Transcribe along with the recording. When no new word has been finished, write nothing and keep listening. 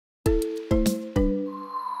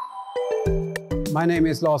My name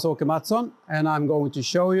is Lars-Åke Mattsson, and I'm going to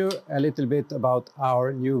show you a little bit about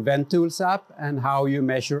our new Vent Tools app and how you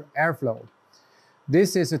measure airflow.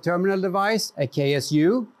 This is a terminal device, a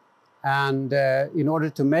KSU, and in order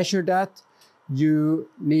to measure that, you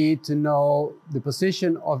need to know the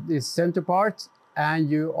position of this center part, and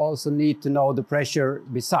you also need to know the pressure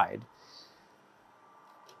beside.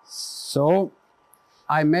 So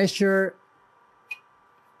I measure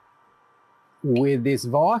with this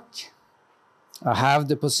VAC. I have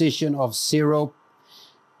the position of 0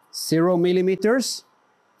 millimeters,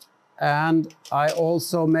 and I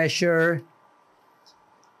also measure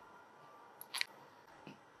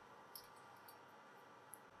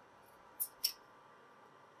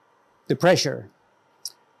the pressure,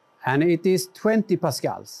 and it is 20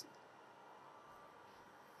 pascals.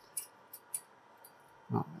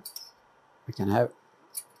 Now, we can have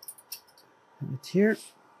it here.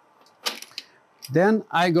 Then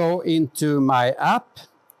I go into my app.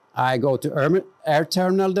 I go to air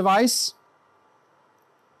terminal device.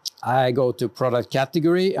 I go to product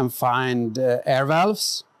category and find air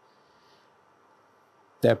valves.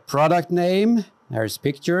 The product name, there's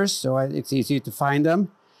pictures, so it's easy to find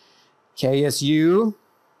them. KSU.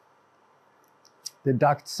 The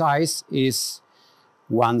duct size is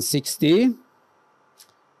 160.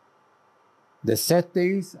 The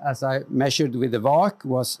settings, as I measured with the VAC,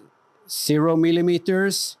 was 0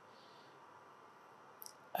 millimeters,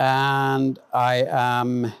 and I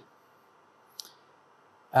am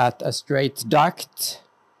at a straight duct,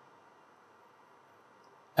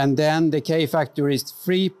 and then the K factor is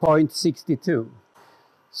 3.62.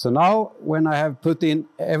 So now when I have put in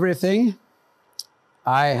everything,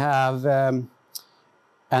 I have an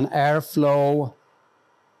airflow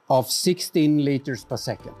of 16 liters per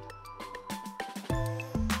second.